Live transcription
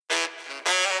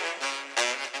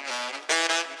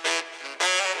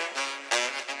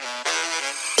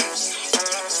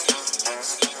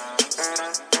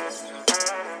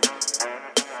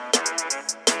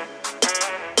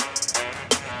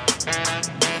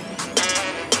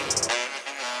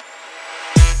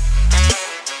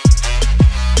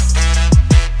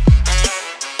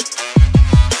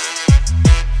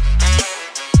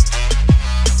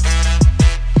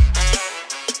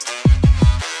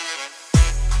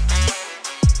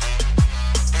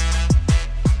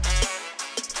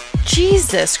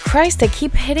Jesus Christ, I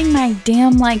keep hitting my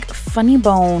damn, funny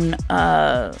bone,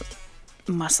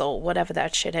 muscle, whatever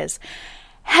that shit is.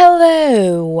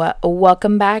 Hello,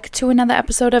 welcome back to another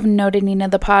episode of Nudie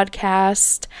the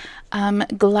podcast.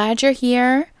 Glad you're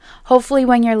here. Hopefully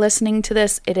when you're listening to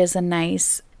this, it is a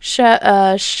nice,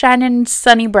 shining,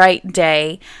 sunny, bright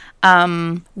day.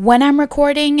 When I'm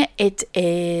recording, it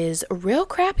is real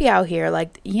crappy out here,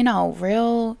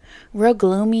 real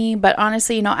gloomy, but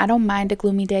honestly, I don't mind a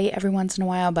gloomy day every once in a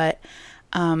while, but,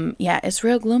 it's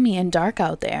real gloomy and dark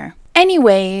out there.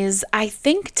 Anyways, I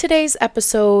think today's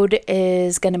episode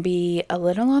is going to be a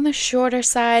little on the shorter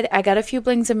side. I got a few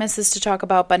blings and misses to talk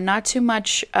about, but not too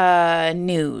much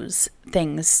news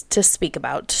things to speak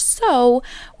about. So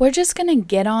we're just going to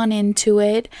get on into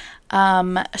it,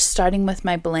 starting with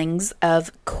my blings,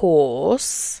 of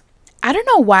course. I don't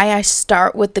know why I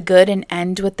start with the good and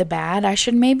end with the bad. I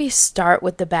should maybe start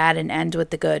with the bad and end with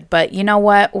the good. But you know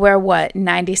what? We're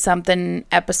 90-something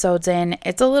episodes in.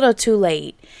 It's a little too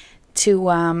late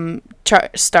to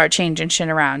start changing shit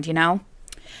around,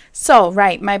 So,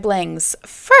 right, my blings.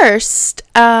 First,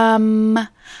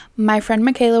 my friend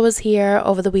Michaela was here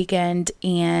over the weekend,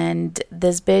 and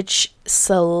this bitch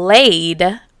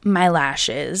slayed my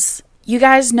lashes. You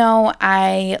guys know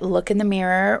I look in the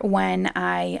mirror when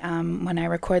I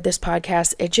record this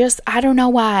podcast. I don't know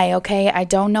why, okay? I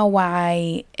don't know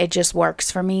why it just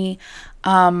works for me.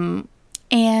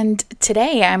 And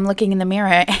today I'm looking in the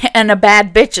mirror and a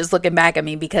bad bitch is looking back at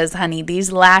me because, honey, these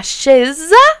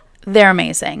lashes, they're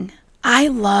amazing. I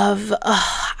love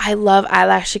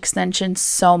eyelash extensions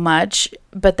so much,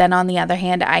 but then on the other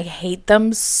hand, I hate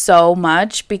them so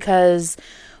much because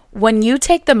when you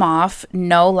take them off,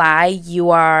 no lie,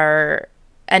 you are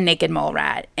a naked mole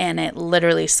rat and it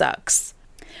literally sucks.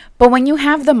 But when you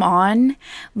have them on,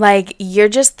 you're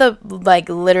just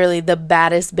literally the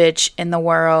baddest bitch in the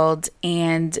world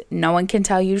and no one can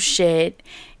tell you shit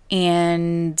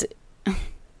and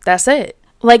that's it.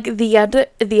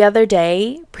 The other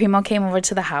day, Primo came over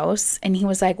to the house and he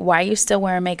was like, why are you still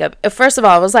wearing makeup? First of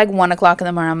all, it was 1 o'clock in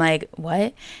the morning. I'm like,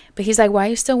 what? But he's like, why are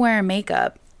you still wearing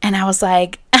makeup? And I was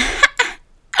like,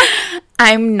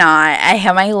 I'm not. I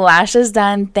have my lashes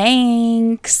done.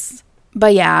 Thanks.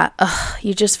 But yeah,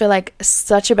 you just feel like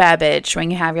such a bad bitch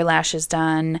when you have your lashes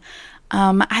done.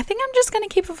 I think I'm just going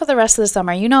to keep it for the rest of the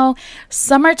summer.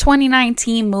 Summer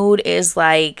 2019 mood is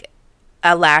like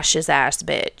a lashes ass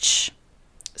bitch.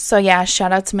 So yeah,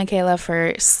 shout out to Michaela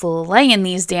for slaying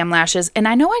these damn lashes. And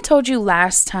I know I told you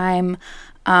last time,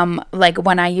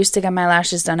 when I used to get my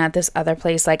lashes done at this other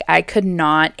place, I could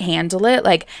not handle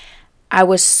it. I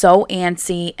was so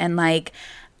antsy and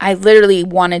I literally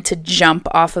wanted to jump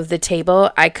off of the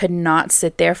table. I could not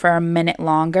sit there for a minute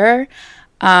longer.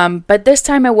 But this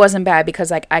time it wasn't bad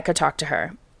because I could talk to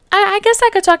her. I guess I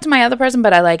could talk to my other person,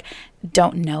 but I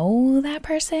don't know that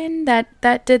person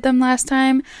that did them last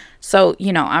time. So,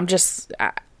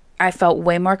 I felt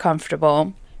way more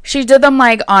comfortable. She did them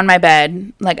on my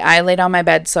bed. I laid on my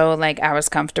bed, so I was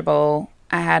comfortable.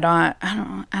 I had on,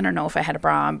 I don't know if I had a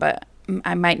bra on, but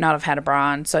I might not have had a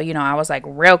bra on. So, I was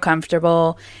real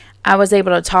comfortable. I was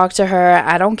able to talk to her.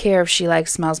 I don't care if she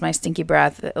smells my stinky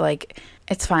breath.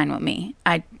 It's fine with me.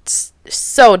 I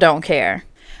so don't care.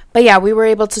 But yeah, we were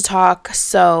able to talk.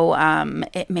 So,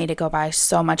 it made it go by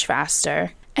so much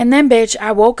faster. And then, bitch,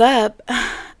 I woke up,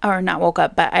 or not woke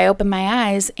up, but I opened my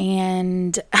eyes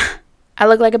and I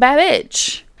look like a bad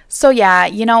bitch. So yeah,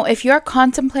 if you're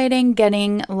contemplating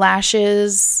getting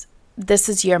lashes, this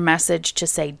is your message to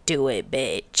say, do it,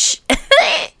 bitch.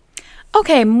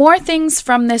 Okay, more things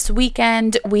from this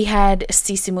weekend. We had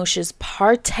Cece Moosh's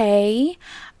party,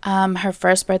 her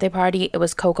first birthday party. It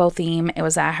was Coco theme. It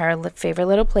was at her favorite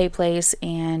little play place,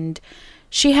 and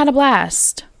she had a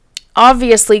blast.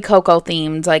 Obviously, Coco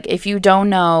themed. If you don't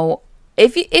know,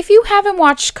 if you haven't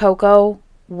watched Coco,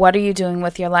 what are you doing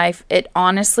with your life? It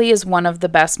honestly is one of the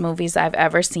best movies I've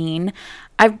ever seen.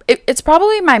 It's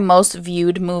probably my most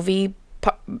viewed movie,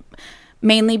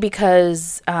 mainly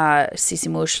because Cece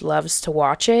Moosh loves to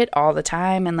watch it all the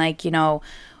time. And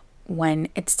when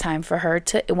it's time for her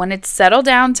when it's settle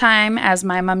down time, as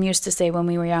my mom used to say when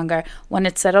we were younger, when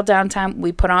it's settle down time,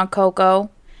 we put on Coco,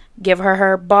 give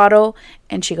her bottle,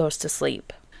 and she goes to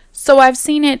sleep. So I've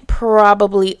seen it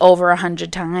probably over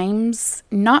 100 times,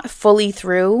 not fully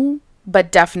through,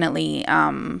 but definitely,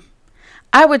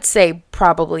 I would say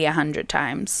probably 100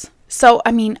 times. So,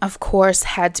 of course,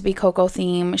 had to be Coco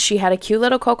theme. She had a cute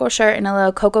little Coco shirt and a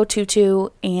little Coco tutu,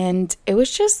 and it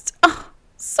was just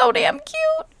so damn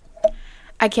cute.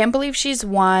 I can't believe she's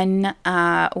won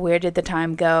Where Did the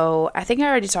Time Go? I think I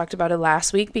already talked about it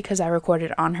last week because I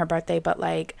recorded on her birthday, but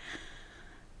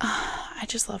I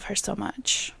just love her so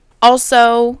much.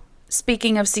 Also,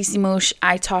 speaking of Cece Moosh,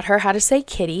 I taught her how to say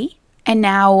kitty. And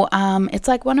now it's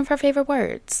like one of her favorite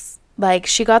words. Like,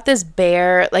 she got this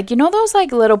bear, like, you know those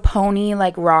like little pony,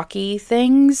 like Rocky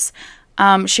things?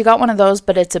 She got one of those,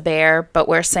 but it's a bear. But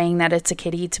we're saying that it's a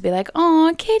kitty to be like,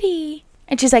 "Aw, kitty."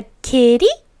 And she's like, "Kitty?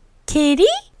 Kitty?"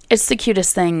 It's the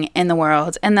cutest thing in the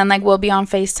world. And then like we'll be on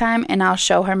FaceTime and I'll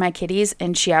show her my kitties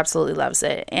and she absolutely loves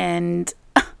it. And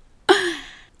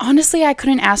honestly, I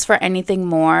couldn't ask for anything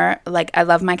more. Like, I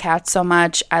love my cats so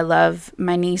much. I love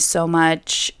my niece so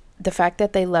much. The fact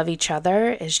that they love each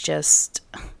other is just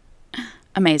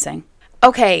amazing.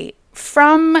 Okay,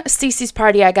 from Cece's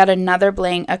party, I got another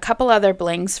bling, a couple other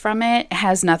blings from it. It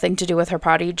has nothing to do with her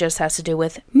party, just has to do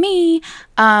with me.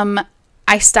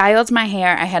 I styled my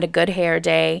hair. I had a good hair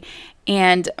day,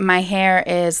 and my hair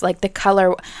is like the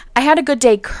color. I had a good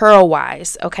day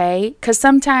curl-wise, okay? Because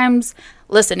sometimes,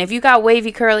 listen, if you got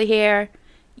wavy curly hair,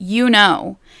 you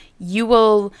know, you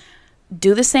will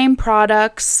do the same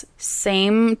products,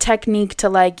 same technique to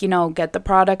like, you know, get the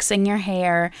products in your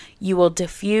hair. You will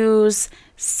diffuse,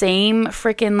 same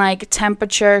freaking like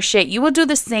temperature shit. You will do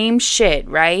the same shit,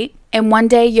 right? And one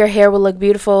day your hair will look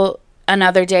beautiful.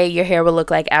 Another day your hair will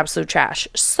look like absolute trash.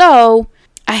 So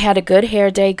I had a good hair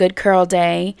day, good curl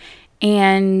day.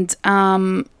 And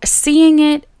seeing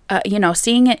it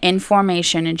in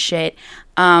formation and shit,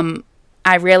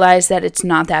 I realized that it's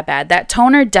not that bad. That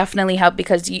toner definitely helped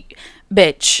because,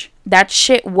 bitch, that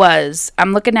shit was,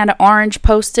 I'm looking at an orange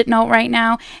Post-it note right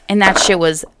now, and that shit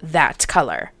was that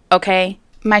color, okay?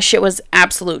 My shit was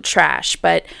absolute trash,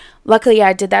 but luckily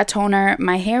I did that toner.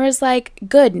 My hair is, like,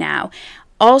 good now.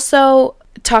 Also,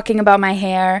 talking about my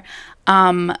hair,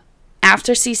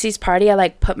 after Cece's party, I,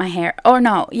 like, put my hair,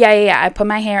 I put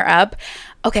my hair up.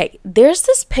 Okay, there's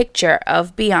this picture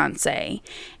of Beyonce,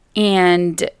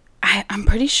 and I'm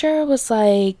pretty sure it was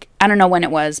like, I don't know when it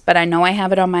was, but I know I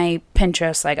have it on my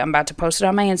Pinterest. Like, I'm about to post it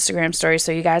on my Instagram story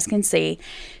so you guys can see.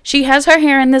 She has her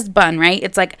hair in this bun, right?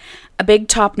 It's like a big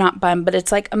top knot bun, but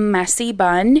it's like a messy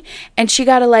bun. And she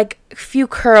got a few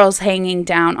curls hanging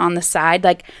down on the side,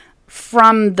 like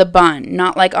from the bun,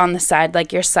 not like on the side,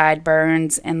 like your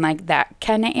sideburns and like that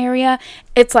kind of area.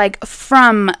 It's like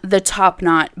from the top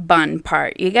knot bun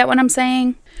part. You get what I'm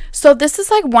saying? So this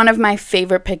is like one of my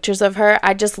favorite pictures of her.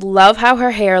 I just love how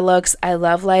her hair looks. I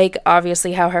love like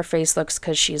obviously how her face looks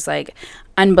because she's like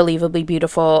unbelievably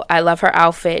beautiful. I love her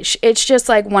outfit. It's just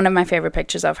like one of my favorite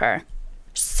pictures of her.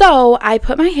 So I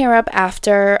put my hair up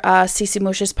after Cece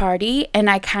Moosh's party and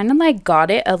I kind of like got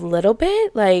it a little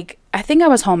bit. Like, I think I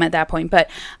was home at that point, but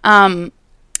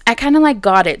I kind of like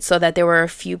got it so that there were a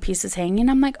few pieces hanging.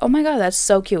 I'm like, oh my God, that's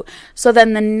so cute. So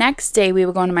then the next day we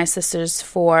were going to my sister's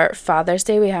for Father's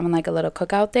Day. We were having like a little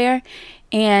cookout there.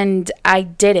 And I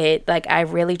did it. Like, I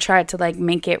really tried to like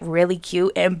make it really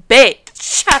cute. And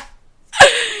bitch,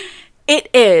 it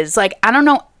is. Like, I don't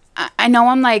know. I know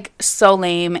I'm like so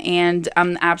lame and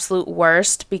I'm the absolute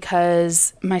worst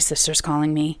because my sister's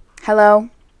calling me. Hello?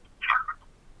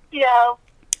 Yo.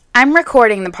 I'm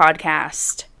recording the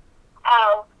podcast.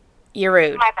 Oh. You're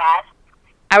rude. My bad.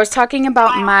 I was talking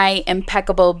about my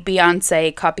impeccable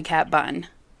Beyonce copycat bun.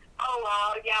 Oh,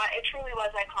 wow. Yeah, it truly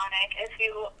was iconic. If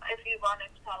you wanted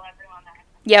to tell everyone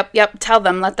that. Yep. Tell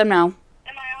them. Let them know.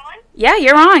 Am I on? Yeah,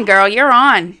 you're on, girl. You're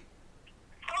on.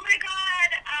 Oh, my God.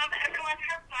 Everyone,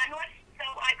 her bun was so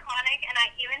iconic, and I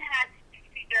even had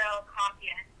to girl copy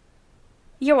it.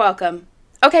 You're welcome.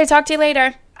 Okay, talk to you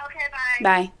later. Okay, bye.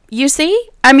 Bye. You see?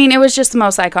 I mean, it was just the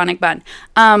most iconic bun.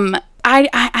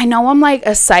 I know I'm like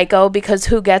a psycho because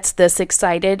who gets this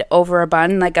excited over a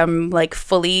bun? Like, I'm like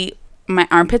fully, my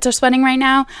armpits are sweating right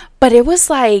now. But it was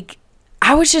like,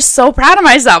 I was just so proud of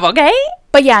myself, okay?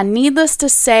 But yeah, needless to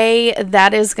say,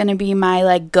 that is going to be my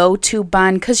like go-to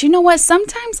bun. Because you know what?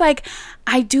 Sometimes like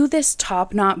I do this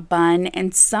top knot bun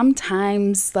and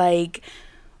sometimes like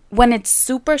when it's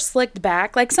super slicked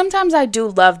back, like sometimes I do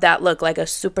love that look, like a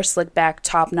super slicked back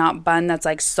top knot bun that's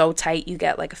like so tight you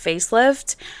get like a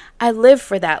facelift. I live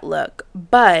for that look,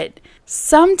 but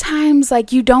sometimes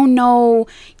like you don't know,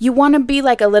 you want to be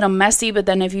like a little messy, but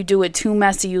then if you do it too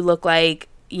messy, you look like,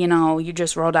 you know, you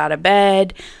just rolled out of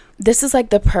bed. This is like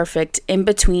the perfect in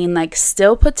between, like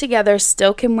still put together,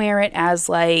 still can wear it as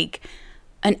like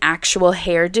an actual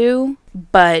hairdo,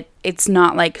 but it's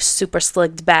not like super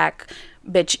slicked back,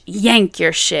 bitch, yank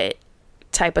your shit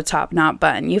type of top knot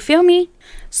bun. You feel me?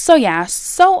 So yeah,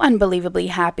 so unbelievably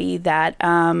happy that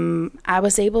I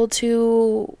was able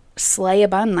to slay a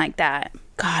bun like that.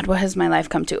 God, what has my life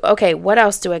come to? Okay, what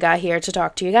else do I got here to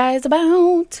talk to you guys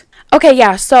about? Okay,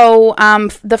 yeah, so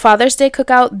the Father's Day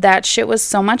cookout, that shit was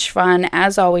so much fun.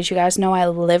 As always, you guys know I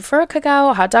live for a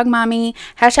cookout. Hot dog mommy.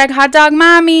 Hashtag hot dog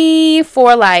mommy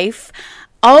for life.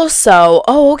 Also,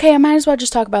 okay, I might as well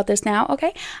just talk about this now,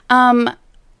 okay?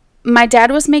 My dad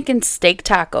was making steak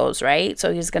tacos, right?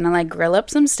 So he's gonna like grill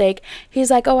up some steak. He's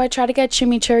like, I tried to get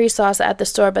chimichurri sauce at the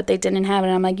store, but they didn't have it.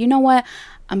 I'm like, you know what?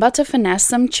 I'm about to finesse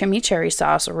some chimichurri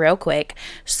sauce real quick.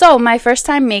 So my first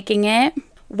time making it,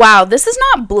 wow, this is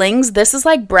not blings. This is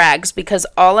like brags, because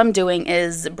all I'm doing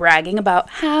is bragging about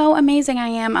how amazing I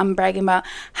am. I'm bragging about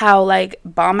how like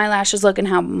bomb my lashes look and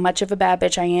how much of a bad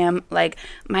bitch I am. Like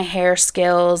my hair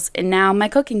skills and now my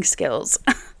cooking skills.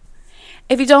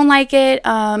 If you don't like it,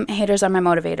 haters are my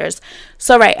motivators.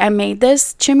 So, right, I made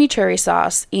this chimichurri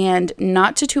sauce, and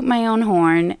not to toot my own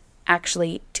horn,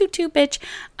 actually, toot toot, bitch.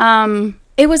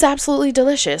 It was absolutely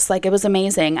delicious. Like, it was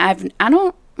amazing. I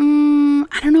don't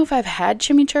know if I've had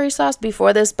chimichurri sauce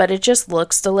before this, but it just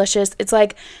looks delicious. It's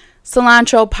like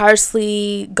cilantro,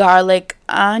 parsley, garlic,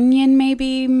 onion,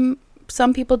 maybe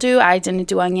some people do. I didn't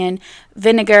do onion,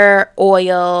 vinegar,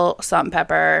 oil, salt and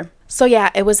pepper. So yeah,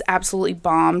 it was absolutely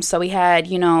bomb. So we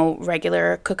had,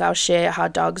 regular cookout shit,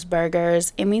 hot dogs,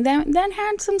 burgers, and we then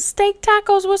had some steak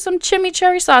tacos with some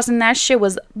chimichurri sauce, and that shit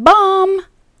was bomb.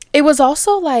 It was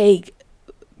also like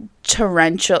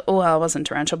torrential. Well, it wasn't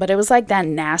torrential, but it was like that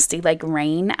nasty like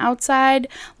rain outside.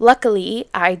 Luckily,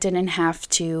 I didn't have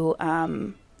to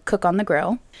cook on the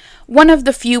grill. One of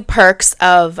the few perks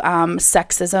of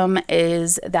sexism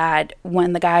is that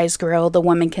when the guys grill, the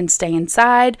woman can stay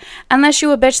inside. Unless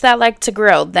you a bitch that like to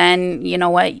grill, then you know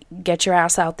what? Get your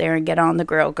ass out there and get on the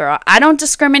grill, girl. I don't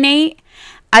discriminate.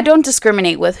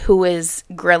 With who is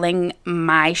grilling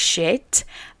my shit.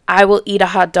 I will eat a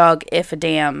hot dog if a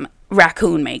damn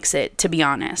raccoon makes it, to be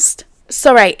honest.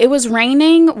 So right, it was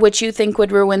raining, which you think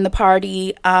would ruin the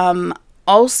party.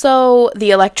 Also,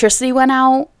 the electricity went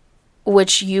out,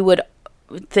 which you would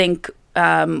think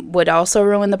would also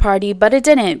ruin the party, but it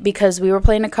didn't, because we were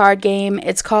playing a card game.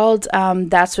 It's called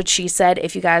That's What She Said.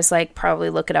 If you guys probably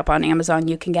look it up on Amazon,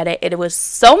 you can get it. It was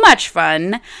so much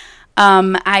fun.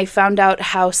 I found out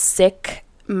how sick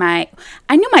I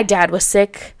knew my dad was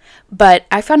sick, but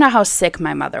I found out how sick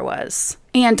my mother was,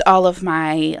 and all of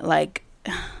my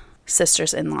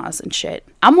sisters-in-laws and shit.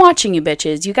 I'm watching you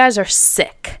bitches. You guys are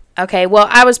sick. Okay, well,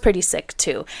 I was pretty sick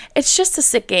too. It's just a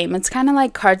sick game. It's kind of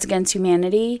like Cards Against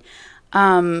Humanity.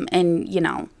 And,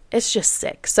 it's just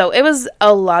sick. So it was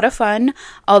a lot of fun,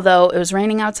 although it was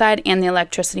raining outside and the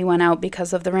electricity went out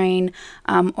because of the rain,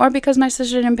 or because my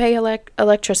sister didn't pay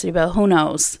electricity bill. Who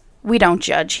knows? We don't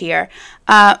judge here.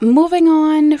 Moving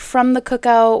on from the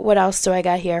cookout, what else do I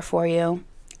got here for you?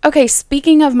 Okay,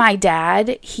 speaking of my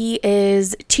dad, he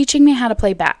is teaching me how to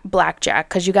play blackjack,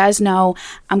 because you guys know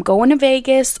I'm going to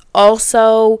Vegas.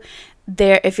 Also,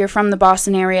 if you're from the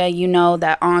Boston area, you know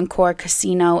that Encore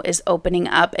Casino is opening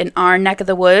up in our neck of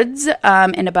the woods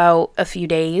in about a few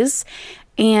days,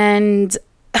 and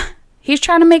he's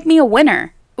trying to make me a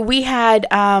winner. We had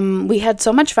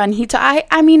so much fun.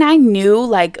 I knew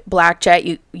like blackjack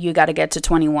you got to get to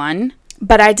 21,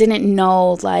 but I didn't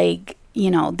know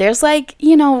there's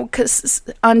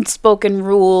unspoken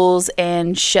rules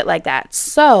and shit like that.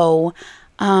 So,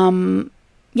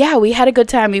 yeah, we had a good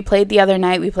time. We played the other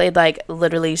night. We played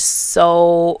literally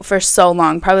for so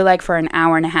long, probably for an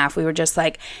hour and a half. We were just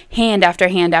hand after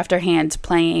hand after hand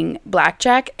playing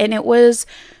blackjack, and it was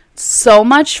so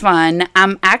much fun.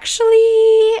 I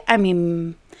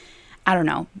don't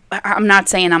know. I'm not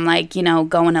saying I'm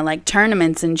going to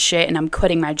tournaments and shit, and I'm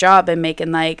quitting my job and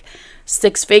making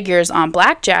 6 figures on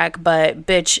blackjack, but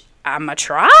bitch, I'ma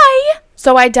try.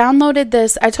 So I downloaded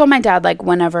this. I told my dad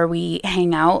whenever we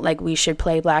hang out, we should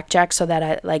play blackjack so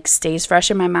that it stays fresh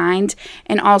in my mind.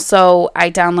 And also I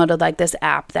downloaded this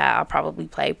app that I'll probably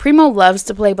play. Primo loves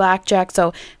to play blackjack,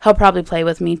 so he'll probably play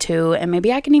with me too, and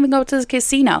maybe I can even go to the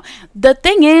casino. The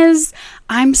thing is,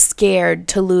 I'm scared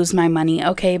to lose my money,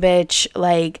 okay, bitch?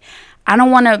 I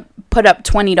don't want to put up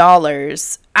 $20.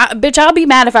 Bitch, I'll be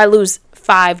mad if I lose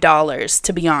 $5,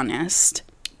 to be honest.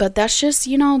 But that's just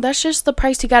the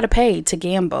price you got to pay to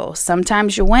gamble.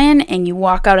 Sometimes you win and you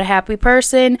walk out a happy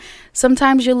person.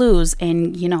 Sometimes you lose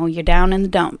and, you're down in the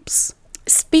dumps.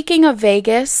 Speaking of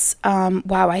Vegas,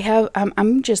 wow,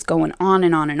 I'm just going on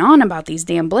and on and on about these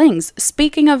damn blings.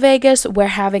 Speaking of Vegas, we're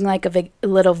having a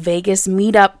little Vegas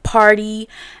meetup party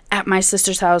at my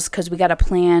sister's house, because we got to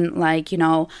plan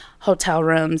hotel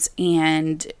rooms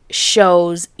and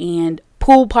shows and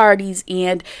pool parties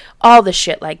and all the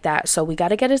shit like that. So we got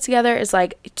to get it together. It's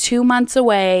like 2 months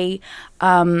away.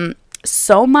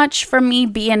 So much for me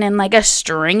being in like a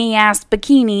stringy ass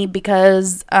bikini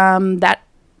because that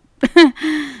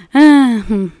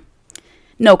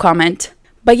no comment.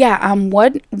 But yeah,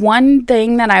 one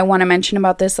thing that I want to mention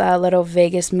about this little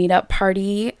Vegas meetup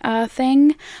party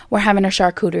thing, we're having a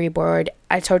charcuterie board.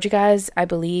 I told you guys, I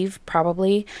believe,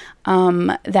 probably,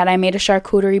 that I made a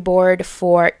charcuterie board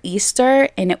for Easter,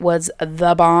 and it was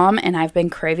the bomb, and I've been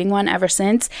craving one ever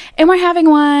since, and we're having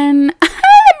one.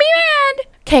 Be mad.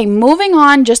 Okay, moving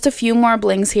on, just a few more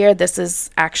blings here. This is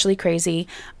actually crazy.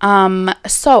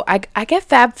 So I get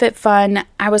FabFitFun.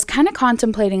 I was kind of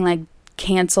contemplating like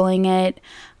canceling it,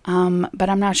 but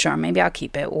I'm not sure. Maybe I'll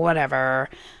keep it, whatever.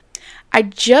 I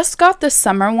just got the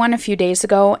summer one a few days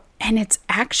ago, and it's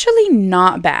actually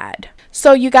not bad.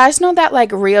 So you guys know that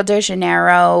like Rio de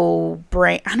Janeiro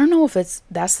brand, I don't know if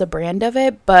that's the brand of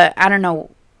it, but I don't know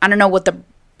what the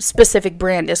specific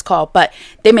brand is called, but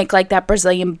they make like that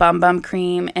Brazilian bum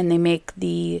cream, and they make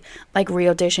the like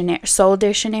Rio de Janeiro, Sol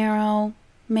de Janeiro,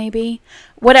 maybe,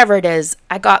 whatever it is.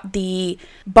 I got the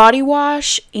body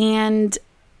wash and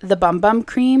the bum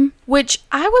cream, which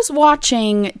I was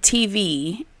watching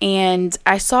TV and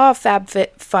I saw a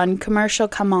FabFitFun commercial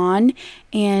come on,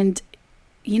 and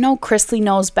you know, Chrisley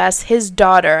Knows Best, his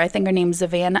daughter, I think her name's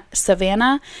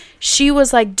Savannah, she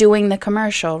was like doing the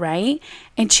commercial, right?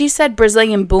 And she said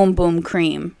Brazilian boom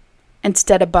cream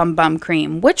instead of bum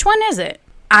cream. Which one is it?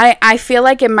 I feel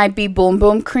like it might be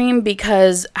boom cream,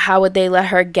 because how would they let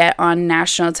her get on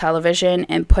national television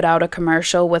and put out a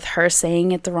commercial with her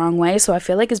saying it the wrong way? So I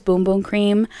feel like it's boom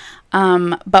cream.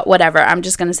 But whatever. I'm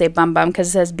just going to say bum because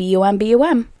it says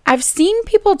BUM. I've seen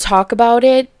people talk about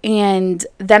it, and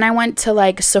then I went to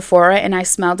like Sephora and I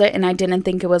smelled it, and I didn't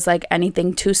think it was like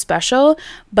anything too special,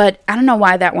 but I don't know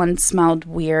why that one smelled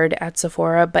weird at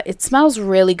Sephora, but it smells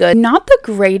really good. Not the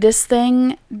greatest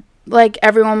thing like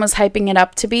everyone was hyping it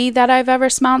up to be that I've ever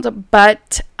smelled,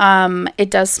 but it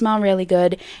does smell really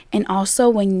good. And also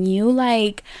when you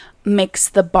like mix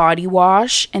the body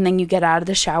wash and then you get out of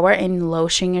the shower and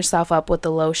lotion yourself up with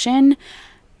the lotion,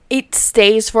 it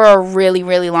stays for a really,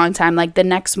 really long time. Like the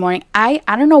next morning, I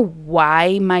don't know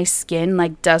why my skin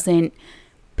like doesn't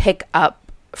pick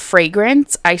up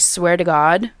fragrance. I swear to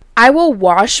God. I will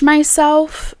wash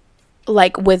myself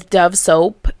like with Dove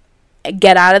soap,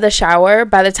 get out of the shower.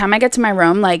 By the time I get to my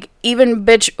room, like even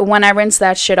bitch, when I rinse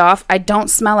that shit off, I don't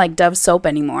smell like Dove soap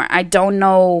anymore. I don't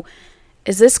know.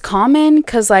 Is this common?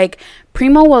 Because like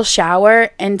Primo will shower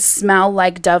and smell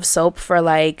like Dove soap for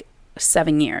like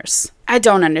 7 years. I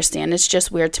don't understand. It's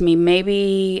just weird to me.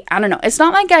 Maybe, I don't know. It's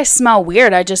not like I smell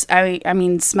weird. I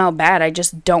mean, smell bad. I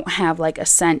just don't have like a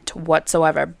scent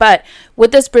whatsoever. But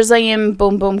with this Brazilian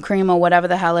boom cream or whatever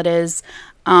the hell it is,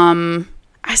 I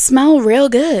smell real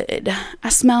good. I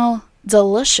smell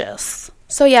delicious.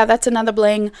 So yeah, that's another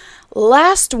bling.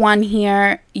 Last one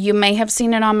here. You may have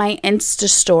seen it on my Insta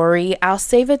story. I'll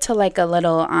save it to like a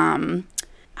little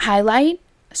highlight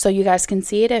so you guys can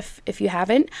see it if you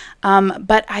haven't.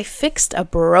 But I fixed a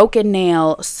broken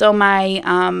nail. So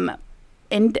my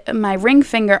ring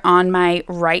finger on my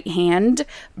right hand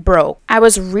broke. I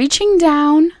was reaching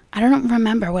down. I don't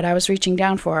remember what I was reaching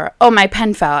down for. Oh, my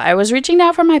pen fell. I was reaching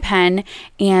down for my pen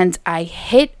and I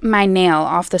hit my nail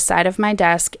off the side of my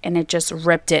desk and it just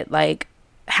ripped it like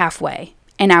halfway.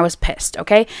 And I was pissed,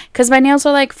 okay? Because my nails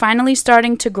are like finally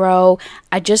starting to grow.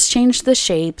 I just changed the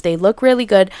shape. They look really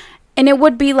good. And it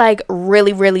would be like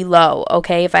really, really low,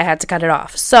 okay, if I had to cut it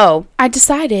off. So I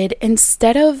decided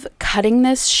instead of cutting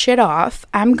this shit off,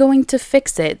 I'm going to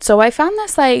fix it. So I found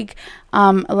this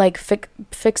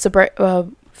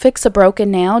fix a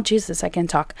broken nail. Jesus, I can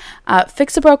talk.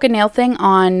 Fix a broken nail thing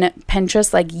on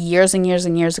Pinterest like years and years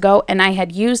and years ago. And I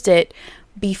had used it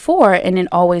before and it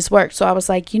always worked. So I was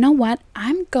like, you know what?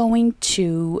 I'm going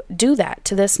to do that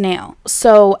to this nail.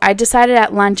 So I decided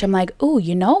at lunch, I'm like, oh,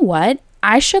 you know what?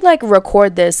 I should like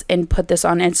record this and put this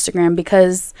on Instagram,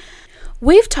 because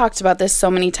we've talked about this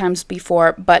so many times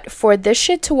before, but for this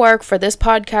shit to work, for this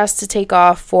podcast to take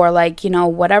off, for like, you know,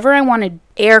 whatever I want to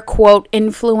air quote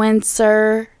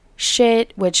influencer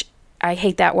shit, which I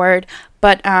hate that word,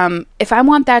 but if I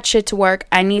want that shit to work,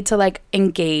 I need to like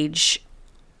engage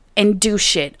and do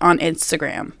shit on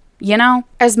Instagram. You know,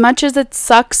 as much as it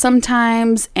sucks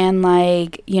sometimes, and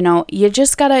like, you know, I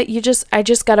just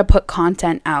gotta put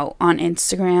content out on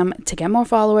Instagram to get more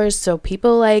followers, so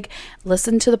people like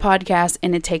listen to the podcast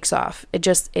and it takes off. It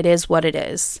is what it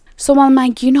is. So I'm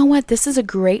like, you know what? This is a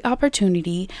great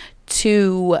opportunity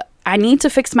I need to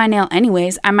fix my nail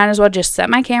anyways. I might as well just set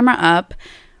my camera up,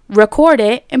 record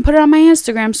it and put it on my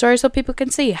Instagram story so people can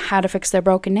see how to fix their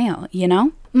broken nail, you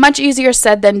know? Much easier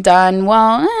said than done.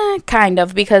 Well, kind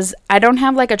of, because I don't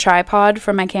have like a tripod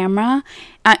for my camera.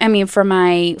 I mean, for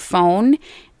my phone.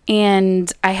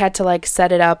 And I had to like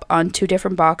set it up on 2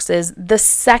 different boxes.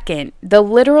 The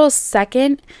literal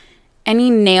second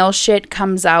any nail shit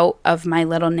comes out of my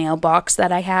little nail box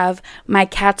that I have, my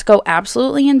cats go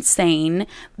absolutely insane.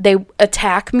 They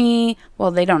attack me.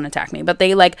 Well, they don't attack me, but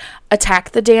they like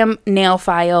attack the damn nail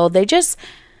file. I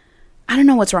don't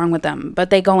know what's wrong with them,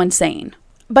 but they go insane.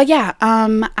 But yeah,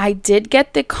 I did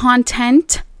get the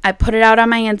content. I put it out on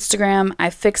my Instagram.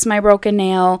 I fixed my broken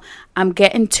nail. I'm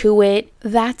getting to it.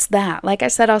 That's that. Like I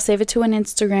said, I'll save it to an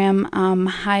Instagram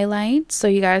highlight so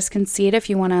you guys can see it if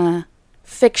you want to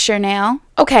fix your nail.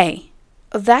 Okay,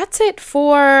 that's it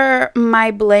for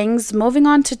my blings. Moving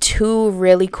on to 2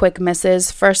 really quick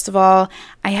misses. First of all,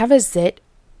 I have a zit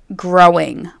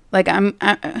growing. Like I'm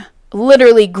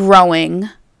literally growing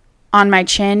on my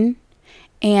chin.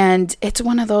 And it's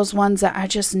one of those ones that I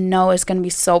just know is going to be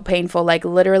so painful. Like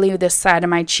literally this side of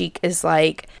my cheek is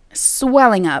like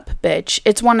swelling up, bitch.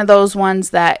 It's one of those ones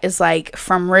that is like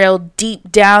from real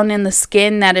deep down in the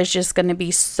skin that is just going to be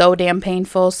so damn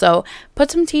painful. So put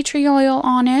some tea tree oil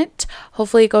on it.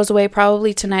 Hopefully it goes away.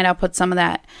 Probably tonight I'll put some of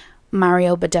that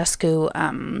Mario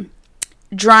Badescu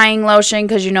drying lotion,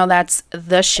 because you know that's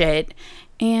the shit.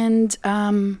 And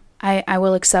I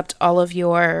will accept all of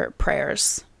your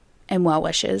prayers and well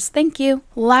wishes. Thank you.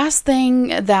 Last thing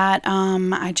that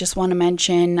I just want to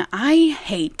mention, I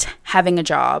hate having a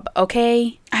job,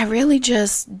 okay? I really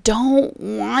just don't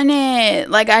want it.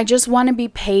 Like, I just want to be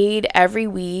paid every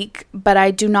week, but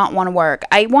I do not want to work.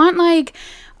 I want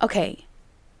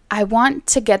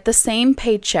to get the same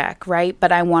paycheck, right?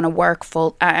 But I want to work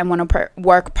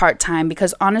work part-time,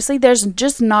 because honestly, there's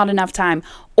just not enough time.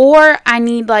 Or I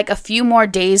need like a few more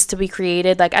days to be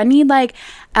created. Like I need like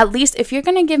at least, if you're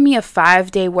going to give me a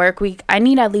 5-day work week, I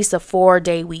need at least a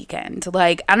 4-day weekend.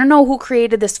 Like, I don't know who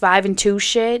created this 5 and 2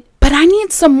 shit, but I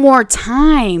need some more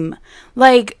time.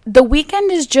 Like, the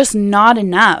weekend is just not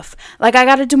enough. Like, I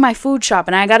got to do my food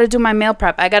shopping. I got to do my meal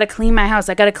prep. I got to clean my house.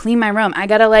 I got to clean my room. I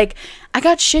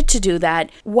got shit to do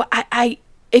that.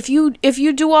 If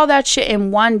you do all that shit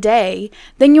in one day,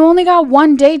 then you only got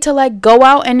one day to like go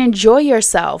out and enjoy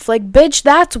yourself. Like, bitch,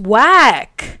 that's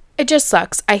whack. It just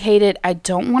sucks. I hate it. I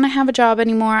don't want to have a job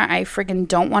anymore. I freaking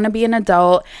don't want to be an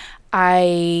adult.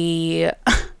 I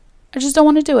just don't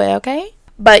want to do it, okay?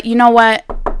 But you know what?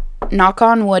 Knock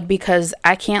on wood, because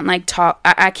I can't like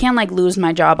I can't like lose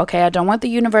my job, okay? I don't want the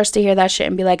universe to hear that shit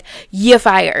and be like, "You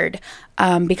fired,"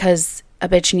 because a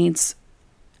bitch needs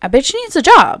a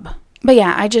job. But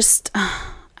yeah, I just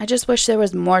wish there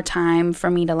was more time for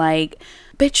me to like,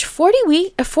 bitch,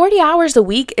 40 hours a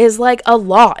week is like a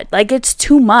lot. Like, it's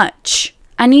too much.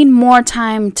 I need more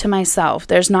time to myself.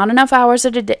 There's not enough hours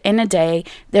in a day.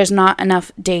 There's not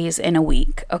enough days in a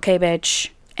week. Okay, bitch?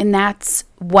 And that's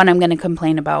what I'm going to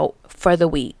complain about for the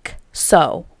week.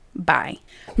 So, bye.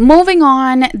 Moving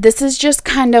on, this is just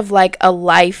kind of like a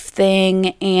life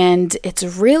thing, and it's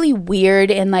really weird,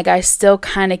 and like I still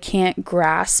kind of can't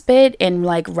grasp it and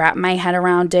like wrap my head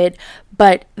around it.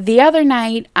 But the other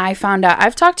night I found out,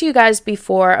 I've talked to you guys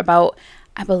before about,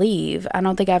 I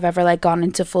don't think I've ever like gone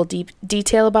into full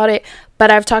detail about it,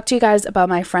 but I've talked to you guys about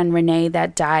my friend Renee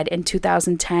that died in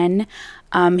 2010.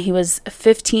 He was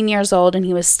 15 years old and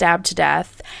he was stabbed to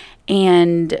death,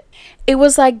 and it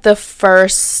was like the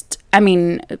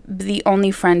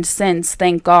only friend since,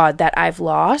 thank God, that I've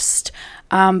lost.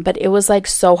 But it was like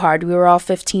so hard. We were all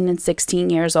 15 and 16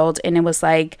 years old, and it was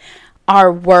like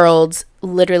our worlds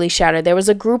literally shattered. There was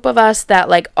a group of us that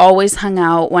like always hung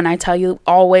out. When I tell you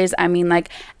always, I mean like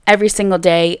every single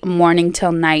day, morning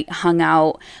till night, hung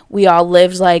out. We all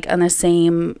lived like on the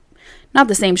same, not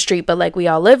the same street, but like we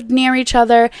all lived near each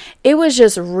other. It was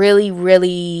just really,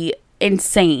 really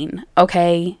insane,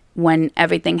 okay, when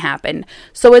everything happened.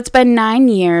 So it's been 9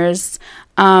 years.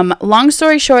 Long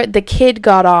story short, the kid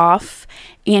got off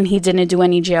and he didn't do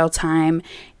any jail time.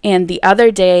 And the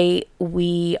other day,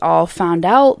 we all found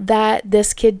out that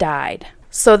this kid died.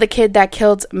 So the kid that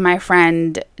killed my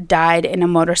friend died in a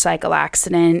motorcycle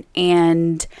accident.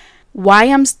 And why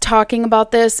I'm talking about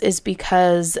this is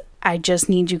because I just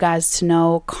need you guys to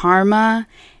know karma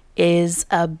is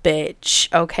a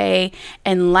bitch, okay?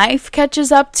 And life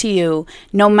catches up to you.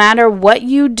 No matter what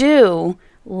you do,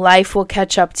 life will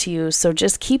catch up to you. So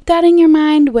just keep that in your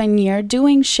mind when you're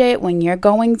doing shit, when you're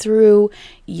going through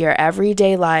your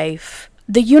everyday life.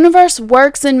 The universe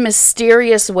works in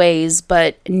mysterious ways,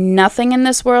 but nothing in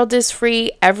this world is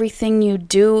free. Everything you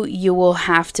do, you will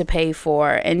have to pay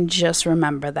for. And just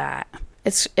remember that.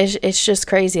 It's just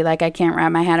crazy. Like, I can't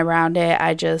wrap my head around it.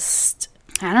 I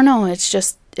don't know. It's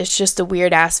just a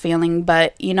weird ass feeling.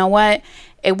 But you know what?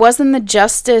 It wasn't the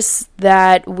justice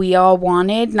that we all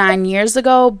wanted 9 years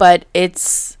ago, but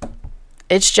it's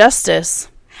justice.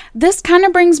 This kind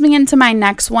of brings me into my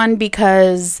next one,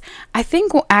 because I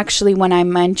think actually when I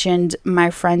mentioned my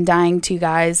friend dying to you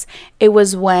guys, it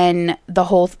was when the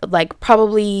whole, like,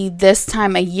 probably this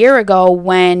time a year ago,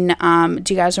 when,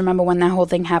 do you guys remember when that whole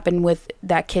thing happened with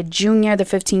that kid Junior, the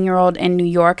 15-year-old in New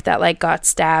York that, like, got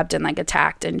stabbed and, like,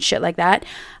 attacked and shit like that?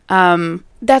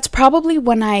 That's probably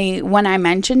when I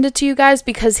mentioned it to you guys,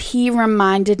 because he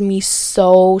reminded me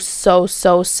so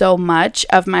much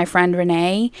of my friend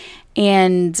Renee.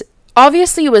 And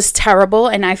obviously it was terrible,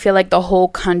 and I feel like the whole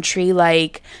country,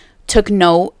 like, took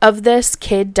note of this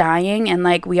kid dying, and,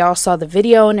 like, we all saw the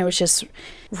video, and it was just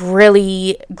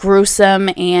really gruesome,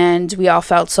 and we all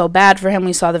felt so bad for him.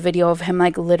 We saw the video of him,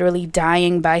 like, literally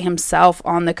dying by himself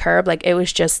on the curb. Like, it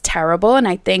was just terrible, and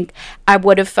I think I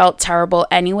would have felt terrible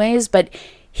anyways, but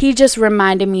he just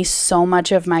reminded me so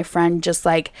much of my friend, just,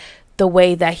 like, the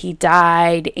way that he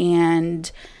died and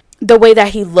the way that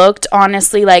he looked,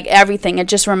 honestly, like, everything. It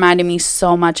just reminded me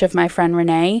so much of my friend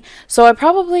Renee. So it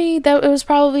was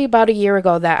probably about a year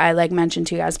ago that I, like, mentioned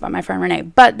to you guys about my friend Renee.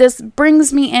 But this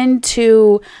brings me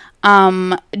into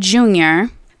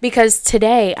Junior, because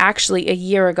today, actually a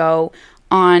year ago,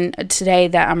 on today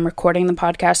that I'm recording the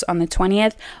podcast on the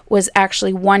 20th, was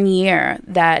actually 1 year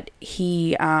that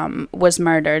he was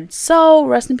murdered. So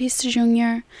rest in peace to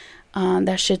Junior.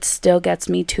 That shit still gets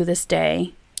me to this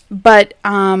day. But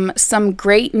some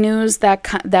great news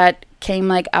that came,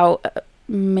 like, out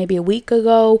maybe a week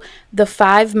ago. The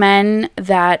 5 men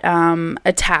that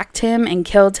attacked him and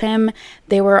killed him,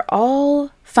 they were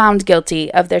all found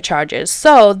guilty of their charges.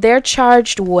 So they're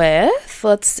charged with,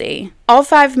 let's see, all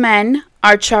 5 men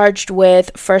are charged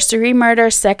with first-degree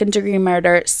murder,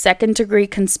 second-degree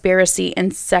conspiracy,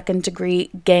 and second-degree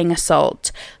gang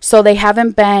assault. So they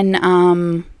haven't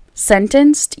been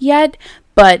sentenced yet,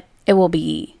 but it will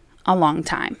be a long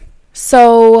time.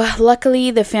 So luckily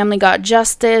the family got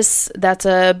justice. That's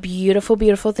a beautiful,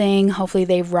 beautiful thing. Hopefully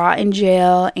they rot in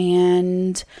jail,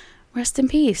 and rest in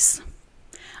peace.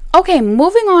 Okay,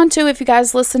 moving on to, if you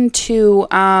guys listen to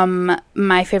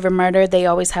My Favorite Murder, they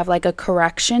always have, like, a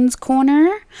corrections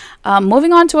corner.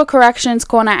 Moving on to a corrections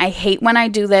corner, I hate when I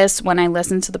do this, when I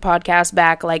listen to the podcast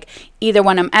back, like, either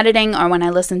when I'm editing or when I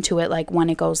listen to it, like, when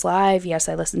it goes live. Yes,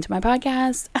 I listen to my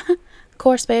podcast.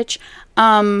 Course, bitch.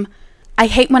 I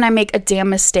hate when I make a damn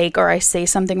mistake or I say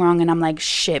something wrong and I'm like,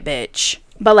 shit, bitch.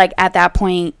 But, like, at that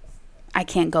point, I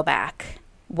can't go back.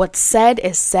 What's said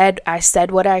is said. I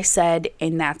said what I said,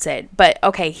 and that's it. But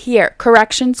okay, here,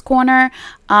 corrections corner.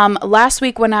 Last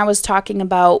week when I was talking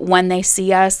about When They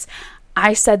See Us,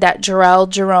 I said that Jarrell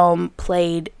Jerome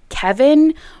played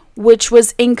Kevin, which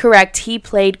was incorrect. He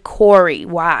played Corey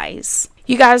Wise.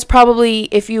 You guys probably,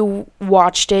 if you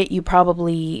watched it, you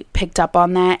probably picked up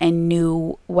on that and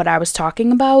knew what I was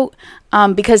talking about,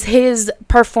 because his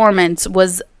performance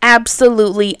was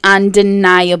absolutely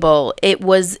undeniable. It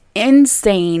was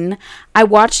insane. I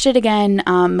watched it again.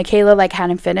 Michaela, like,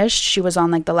 hadn't finished. She was on,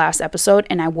 like, the last episode,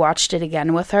 and I watched it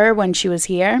again with her when she was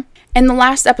here. And the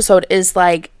last episode is,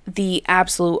 like, the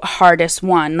absolute hardest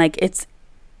one. Like, it's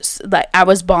like, I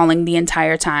was bawling the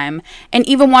entire time, and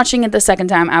even watching it the second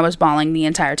time, I was bawling the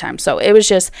entire time. So it was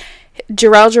just,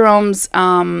 Jarrell Jerome's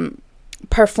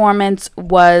performance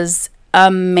was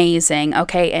amazing.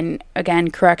 Okay, and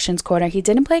again, corrections corner, he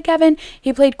didn't play Kevin,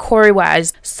 he played Corey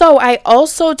Wise. So I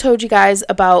also told you guys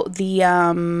about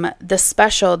the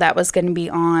special that was going to be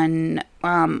on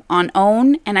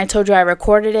OWN, and I told you I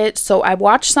recorded it. So I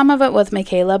watched some of it with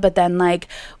Michaela, but then, like,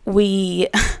 we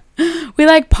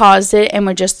like paused it and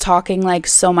we're just talking, like,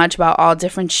 so much about all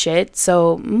different shit,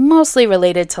 so mostly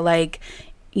related to, like,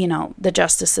 you know, the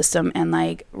justice system and,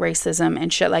 like, racism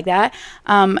and shit like that.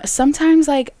 Sometimes,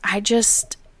 like, I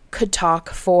just could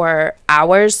talk for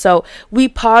hours, so we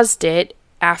paused it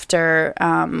after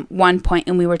one point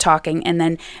and we were talking, and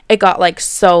then it got, like,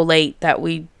 so late that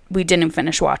we didn't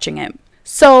finish watching it.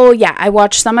 So yeah, I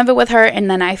watched some of it with her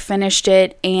and then I finished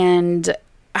it, and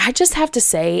I just have to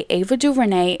say, Ava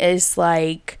DuVernay is,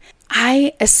 like,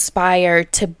 I aspire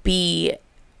to be,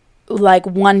 like,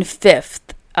 1/5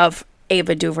 of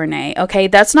Ava DuVernay. Okay,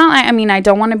 that's not, I mean, I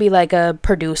don't want to be, like, a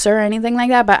producer or anything like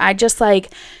that, but I just, like,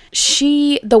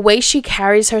 the way she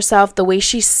carries herself, the way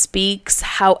she speaks,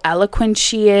 how eloquent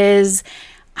she is,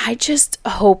 I just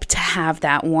hope to have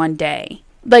that one day.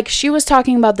 Like, she was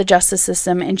talking about the justice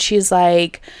system, and she's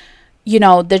like, you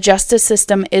know, the justice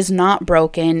system is not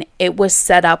broken. It was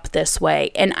set up this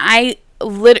way. And I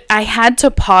I had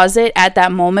to pause it at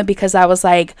that moment because I was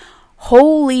like,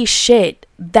 holy shit,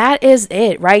 that is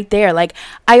it right there. Like,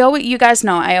 you guys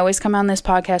know, I always come on this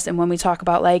podcast, and when we talk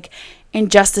about like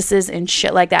injustices and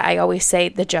shit like that, I always say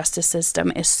the justice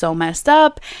system is so messed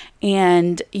up.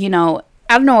 And, you know,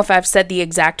 I don't know if I've said the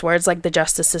exact words like the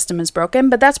justice system is broken,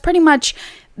 but that's pretty much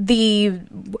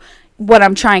what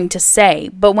I'm trying to say.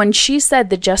 But when she said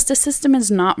the justice system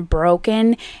is not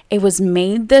broken, it was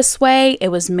made this way, it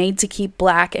was made to keep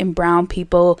black and brown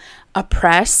people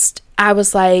oppressed, I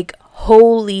was like,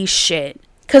 holy shit.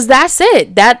 Because that's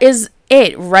it. That is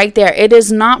it right there. It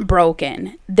is not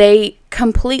broken. They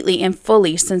completely and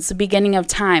fully, since the beginning of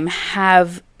time,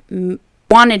 have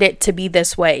wanted it to be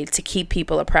this way, to keep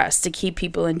people oppressed, to keep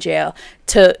people in jail,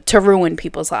 to ruin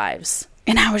people's lives.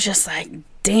 And I was just like,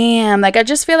 damn. Like, I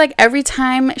just feel like every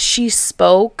time she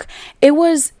spoke, it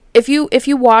was, if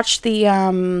you watch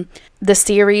the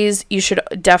series, you should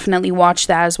definitely watch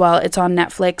that as well. It's on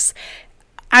Netflix.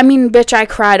 I mean, bitch, I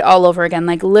cried all over again,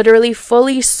 like literally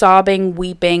fully sobbing,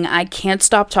 weeping. I can't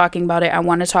stop talking about it. I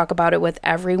want to talk about it with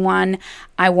everyone.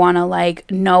 I want to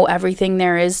like know everything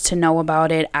there is to know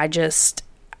about it. I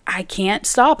can't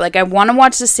stop. Like, I want to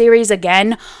watch the series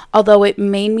again, although it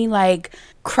made me like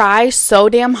cry so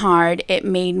damn hard. It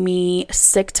made me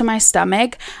sick to my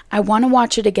stomach. I want to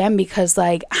watch it again because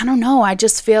like, I don't know. I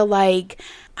just feel like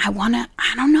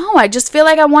I just feel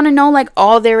like I want to know like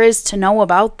all there is to know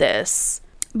about this.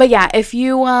 But yeah, if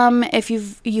you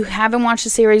haven't watched the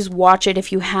series, watch it.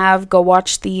 If you have, go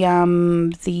watch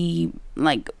the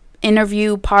like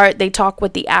interview part. They talk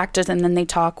with the actors and then they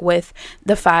talk with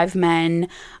the 5 men.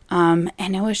 And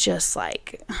it was just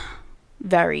like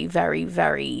very, very,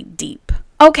 very deep.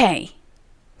 Okay.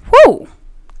 Woo.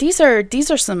 These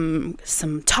are some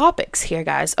topics here,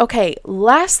 guys. Okay,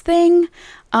 last thing.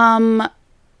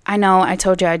 I know I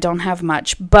told you I don't have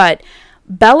much, but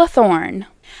Bella Thorne,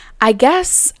 I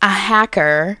guess a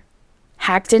hacker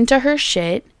hacked into her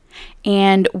shit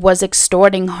and was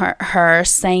extorting her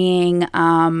saying,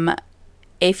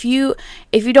 if you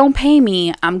don't pay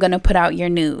me, I'm going to put out your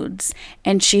nudes.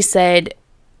 And she said,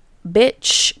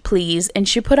 bitch, please. And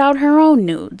she put out her own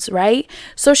nudes, right?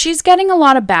 So she's getting a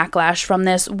lot of backlash from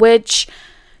this, which,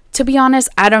 to be honest,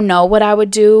 I don't know what I would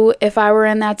do if I were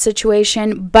in that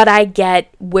situation, but I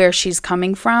get where she's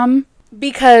coming from.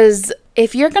 Because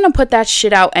if you're going to put that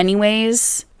shit out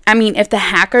anyways, I mean, if the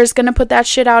hacker's going to put that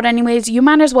shit out anyways, you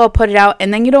might as well put it out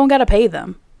and then you don't got to pay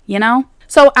them, you know?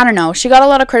 So, I don't know. She got a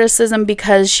lot of criticism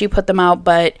because she put them out,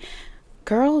 but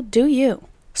girl, do you.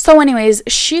 So anyways,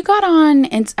 she got on,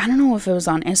 and I don't know if it was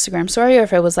on Instagram, sorry, or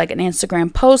if it was like an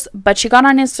Instagram post, but she got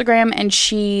on Instagram and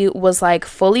she was like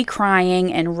fully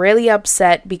crying and really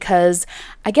upset because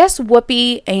I guess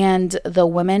Whoopi and the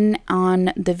women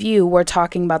on The View were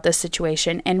talking about this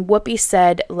situation, and Whoopi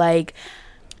said like,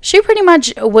 she pretty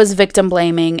much was victim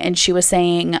blaming, and she was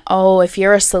saying, oh, if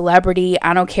you're a celebrity,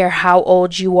 I don't care how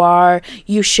old you are,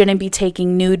 you shouldn't be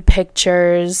taking nude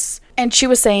pictures. And she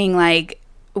was saying like,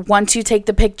 once you take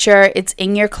the picture, it's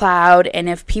in your cloud, and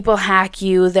if people hack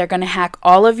you, they're going to hack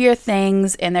all of your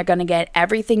things, and they're going to get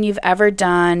everything you've ever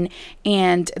done,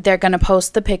 and they're going to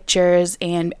post the pictures,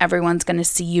 and everyone's going to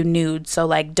see you nude, so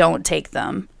like, don't take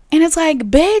them. And it's like,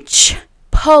 bitch,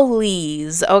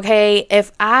 please, okay?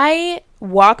 If I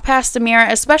walk past the mirror,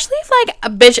 especially if like,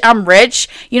 bitch, I'm rich,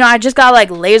 you know, I just got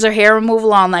like laser hair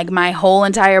removal on like my whole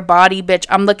entire body, bitch,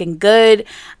 I'm looking good.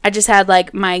 I just had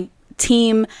like my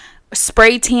team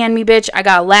spray tan me, bitch. I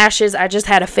got lashes. I just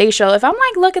had a facial. If I'm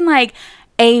like looking like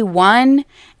A1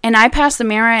 and I pass the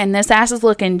mirror and this ass is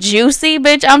looking juicy,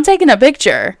 bitch, I'm taking a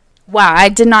picture. Wow, I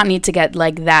did not need to get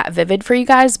like that vivid for you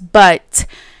guys, but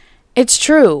it's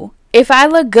true. If I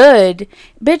look good,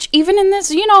 bitch, even in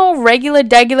this, you know, regular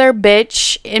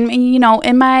bitch,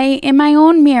 in my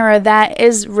own mirror that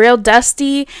is real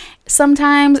dusty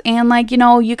sometimes, and like, you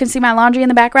know, you can see my laundry in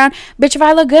the background, bitch, if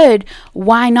I look good,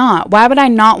 why not? Why would I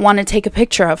not want to take a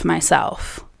picture of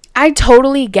myself? I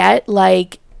totally get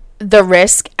like the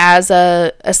risk as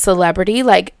a celebrity.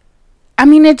 Like, I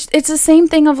mean, it's the same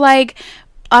thing of like,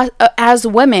 as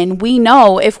women, we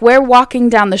know if we're walking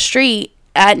down the street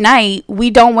at night, we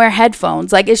don't wear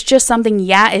headphones. Like, it's just something,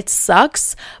 yeah, it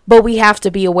sucks, but we have to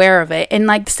be aware of it. And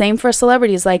like the same for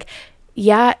celebrities, like,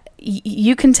 yeah,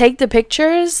 you can take the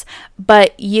pictures,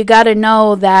 but you got to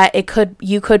know that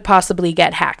you could possibly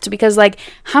get hacked, because like,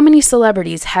 how many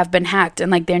celebrities have been hacked and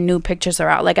like their new pictures are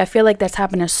out? Like, I feel like that's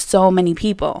happened to so many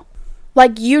people.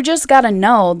 Like, you just got to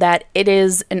know that it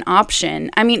is an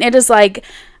option. I mean, it is like,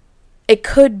 it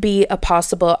could be a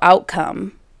possible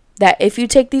outcome that if you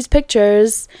take these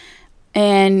pictures,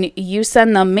 and you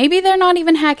send them, maybe they're not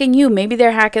even hacking you. Maybe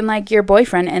they're hacking like your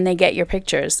boyfriend and they get your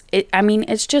pictures.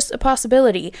 It's just a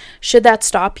possibility. Should that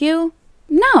stop you?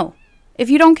 No. If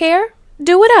you don't care,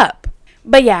 do it up.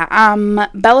 But yeah,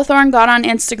 Bella Thorne got on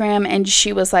Instagram and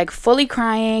she was like fully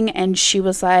crying, and she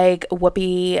was like,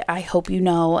 Whoopi, I hope you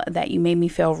know that you made me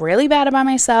feel really bad about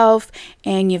myself,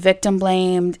 and you victim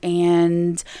blamed,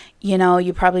 and you know,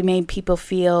 you probably made people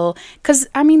feel, because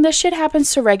I mean, this shit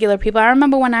happens to regular people. I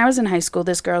remember when I was in high school,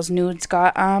 this girl's nudes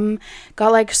got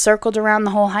like circled around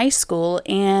the whole high school,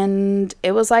 and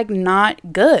it was like not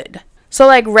good. So,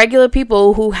 like, regular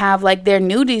people who have, like, their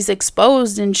nudies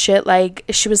exposed and shit, like,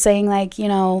 she was saying, like, you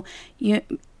know, you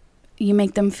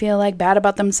make them feel, like, bad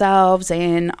about themselves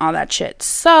and all that shit.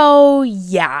 So,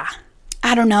 yeah.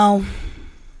 I don't know.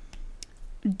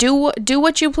 Do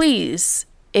what you please.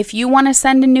 If you want to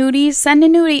send a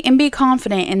nudie and be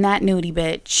confident in that nudie,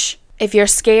 bitch. If you're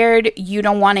scared, you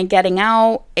don't want it getting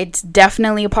out, it's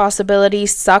definitely a possibility.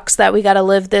 Sucks that we gotta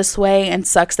live this way, and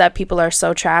sucks that people are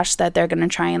so trash that they're gonna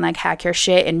try and like hack your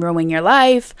shit and ruin your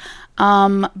life.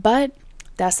 But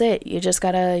that's it. You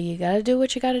gotta do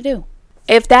what you gotta do.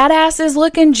 If that ass is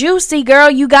looking juicy, girl,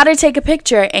 you gotta take a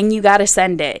picture and you gotta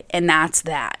send it. And that's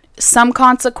that. Some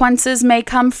consequences may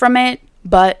come from it,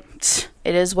 but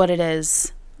it is what it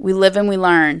is. We live and we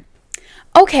learn.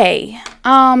 Okay,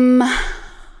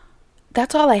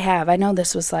 that's all I have. I know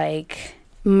this was like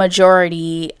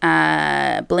majority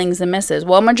blings and misses.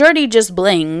 Well, majority just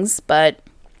blings, but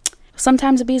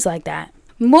sometimes it bees like that.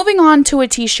 Moving on to a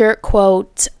t-shirt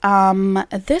quote.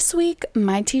 This week,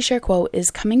 my t-shirt quote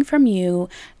is coming from you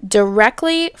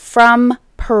directly from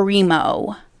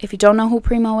Primo. If you don't know who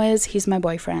Primo is, he's my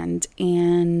boyfriend,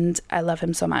 and I love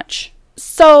him so much.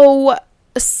 So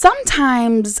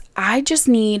sometimes I just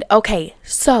need,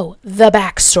 so the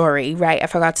backstory, right? I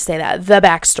forgot to say that. The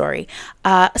backstory.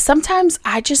 Sometimes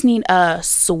I just need a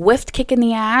swift kick in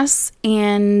the ass,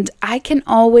 and I can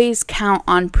always count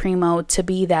on Primo to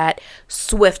be that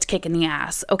swift kick in the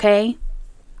ass, okay?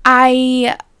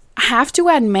 I have to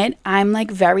admit, I'm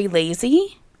like very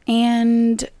lazy,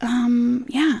 and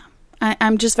yeah.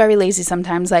 I'm just very lazy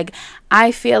sometimes. Like,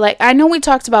 I feel like, I know we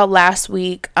talked about last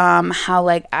week how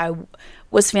like I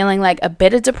was feeling like a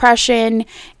bit of depression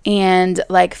and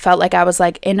like felt like I was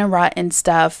like in a rut and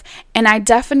stuff. And I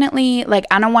definitely, like,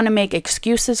 I don't want to make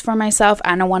excuses for myself.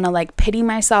 I don't want to like pity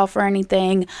myself or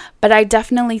anything, but I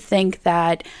definitely think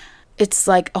that it's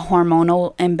like a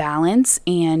hormonal imbalance,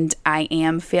 and I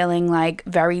am feeling like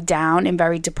very down and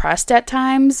very depressed at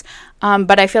times.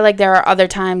 But I feel like there are other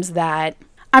times that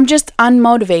I'm just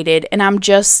unmotivated and I'm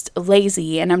just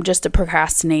lazy and I'm just a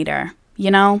procrastinator,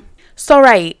 you know? So,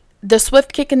 right. The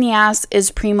swift kick in the ass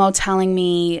is Primo telling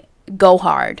me, go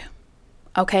hard.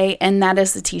 Okay, and that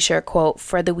is the t-shirt quote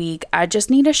for the week. I just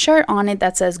need a shirt on it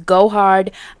that says go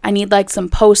hard. I need like some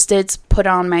post-its put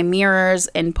on my mirrors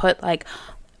and put like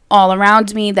all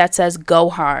around me that says go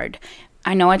hard.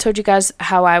 I know I told you guys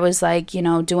how I was like, you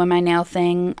know, doing my nail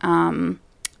thing on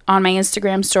my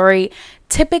Instagram story.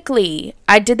 Typically,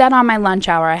 I did that on my lunch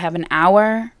hour. I have an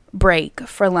hour break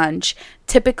for lunch.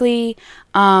 Typically,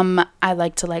 I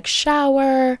like to like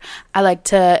shower. I like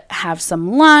to have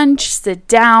some lunch, sit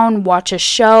down, watch a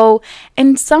show.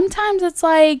 And sometimes it's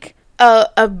like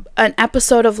an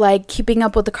episode of like Keeping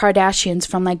Up with the Kardashians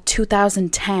from like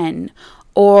 2010.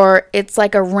 Or it's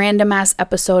like a random ass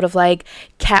episode of like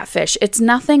Catfish. It's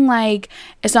nothing like,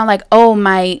 it's not like, oh,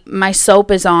 my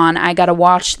soap is on, I gotta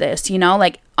watch this, you know?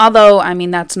 Like, although, I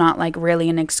mean, that's not like really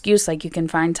an excuse. Like, you can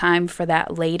find time for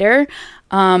that later.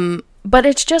 But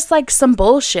it's just like some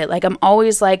bullshit. Like, I'm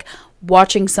always like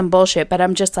watching some bullshit, but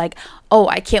I'm just like, oh,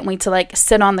 I can't wait to like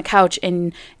sit on the couch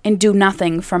and do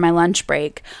nothing for my lunch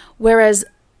break. Whereas,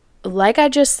 like I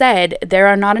just said, there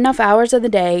are not enough hours of the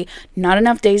day, not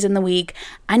enough days in the week.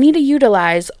 I need to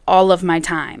utilize all of my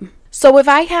time. So if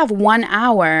I have 1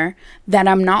 hour that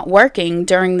I'm not working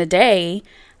during the day,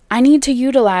 I need to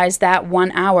utilize that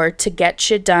 1 hour to get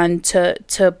shit done,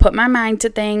 to put my mind to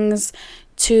things,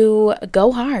 to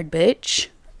go hard, bitch.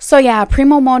 So yeah,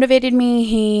 Primo motivated me.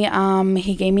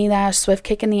 He gave me that swift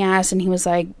kick in the ass, and he was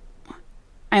like,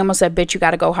 I almost said, bitch, you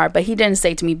gotta go hard. But he didn't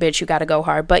say to me, bitch, you gotta go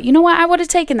hard. But you know what? I would have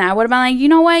taken that. I would have been like, you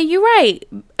know what? You're right.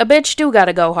 A bitch do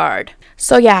gotta go hard.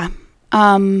 So yeah.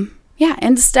 Yeah,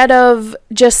 instead of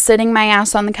just sitting my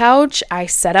ass on the couch, I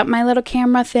set up my little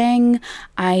camera thing.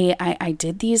 I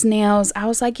did these nails. I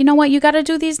was like, you know what? You gotta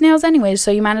do these nails anyway.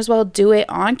 So you might as well do it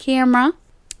on camera.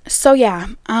 So yeah,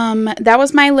 that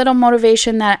was my little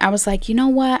motivation, that I was like, you know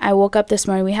what? I woke up this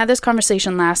morning. We had this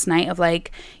conversation last night of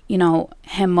like, you know,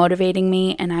 him motivating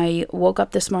me. And I woke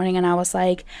up this morning and I was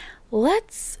like,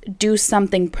 let's do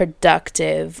something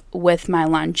productive with my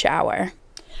lunch hour.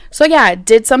 So yeah,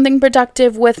 did something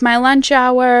productive with my lunch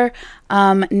hour.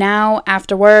 Now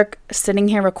after work, sitting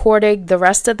here recording the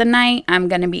rest of the night, I'm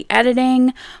going to be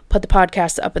editing, put the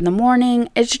podcast up in the morning.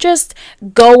 It's just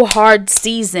go hard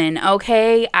season,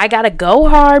 okay? I got to go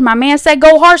hard. My man said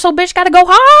go hard, so bitch got to go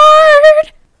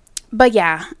hard. But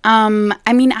yeah,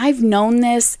 I mean, I've known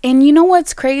this, and you know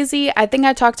what's crazy? I think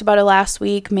I talked about it last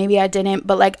week, maybe I didn't,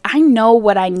 but like, I know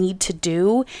what I need to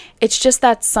do. It's just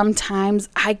that sometimes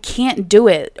I can't do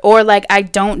it, or like, I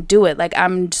don't do it. Like,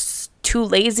 I'm just too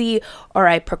lazy, or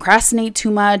I procrastinate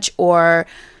too much, or,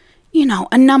 you know,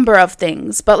 a number of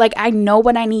things. But like, I know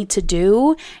what I need to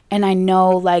do, and I know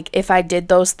like, if I did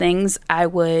those things, I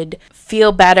would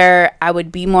feel better, I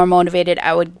would be more motivated,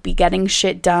 I would be getting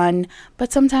shit done.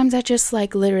 But sometimes I just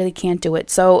like literally can't do it.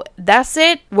 So that's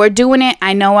it, we're doing it.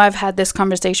 I know I've had this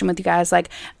conversation with you guys like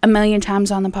a million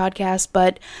times on the podcast,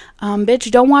 but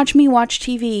bitch, don't watch me watch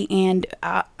TV. And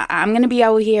I'm gonna be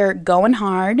out here going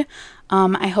hard.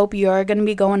 I hope you're gonna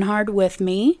be going hard with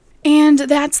me. And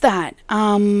that's that.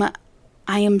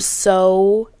 I am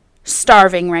so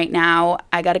starving right now.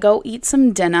 I gotta go eat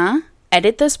some dinner,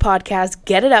 edit this podcast,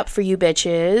 get it up for you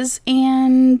bitches,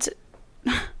 and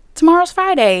tomorrow's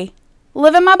Friday.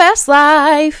 Living my best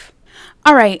life.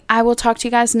 All right, I will talk to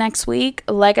you guys next week.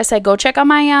 Like I said, go check out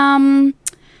my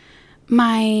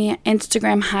my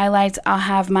Instagram highlights. I'll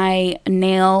have my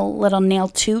little nail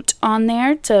toot on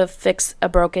there to fix a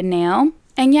broken nail.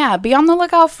 And yeah, be on the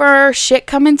lookout for shit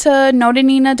coming to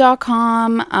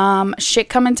nodanina.com, shit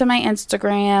coming to my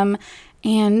Instagram,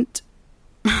 and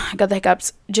I got the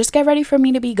hiccups. Just get ready for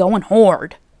me to be going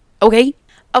hard. Okay?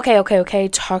 Okay.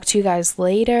 Talk to you guys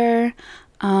later.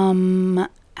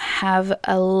 Have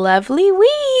a lovely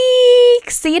week.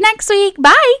 See you next week.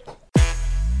 Bye.